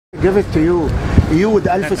Give it to you. You with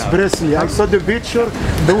Elvis Presley. I saw the picture.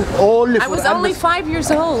 Only for I was only 5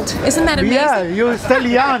 years old. Isn't that amazing? Yeah, you're still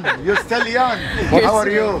young. You're still young. How are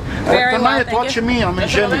you? Very Tonight, well, watch me. I'm in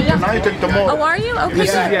Germany tonight and tomorrow. Oh, are you? Okay,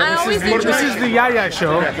 good. I always enjoy. This is the Yaya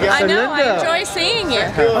show. I know. I enjoy seeing you.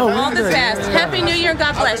 All the best. Happy New Year.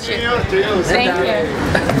 God bless you. Thank you.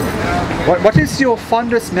 What is your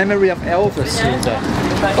fondest memory of Elvis, Linda?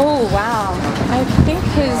 Oh wow! I think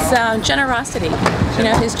his generosity. You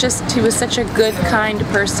know, he was such a good, kind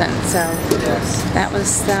person. So that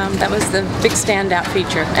was the big standout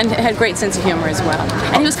feature, and had a great sense of humor as well.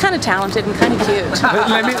 And he was kind of talented and kind of cute.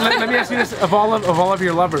 Let me ask you this: of all of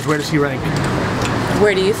your lovers, where does he rank?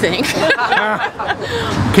 Where do you think?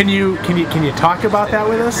 Can you talk about that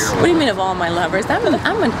with us? What do you mean of all my lovers? I'm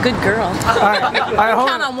a good girl. I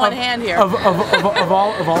count on one hand here. Of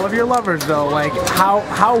all of your lovers, though, like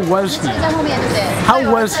how was he?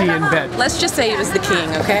 How was he in bed? Let's just say he was the king,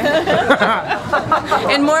 okay?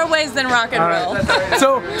 In more ways than rock and roll. Right.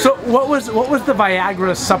 So what was the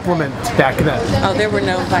Viagra supplement back then? Oh, there were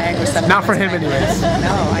no Viagra supplements. Not for him, anyways.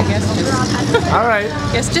 No, I guess just. All right.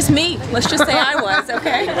 It's just me. Let's just say I was.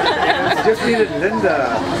 Okay. Just needed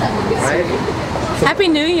Linda, right? Happy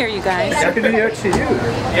New Year, you guys. Happy New Year to you.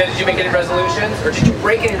 Yeah, did you make any resolutions, or did you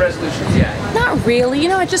break any resolutions yet? Not really. You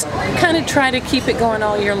know, I just kind of try to keep it going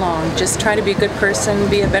all year long. Just try to be a good person,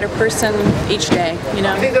 be a better person each day. You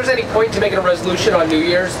know. Do you think there's any point to making a resolution on New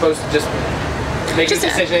Year's? Supposed to just make a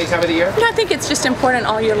decision any time of the year? You know, I think it's just important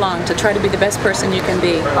all year long to try to be the best person you can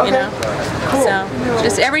be. Okay. You know. Cool. So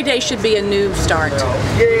just every day should be a new start.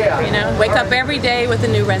 Yeah. You know, wake up every day with a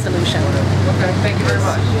new resolution. Okay. Thank you very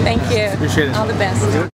much. Thank you. Appreciate it. All the best.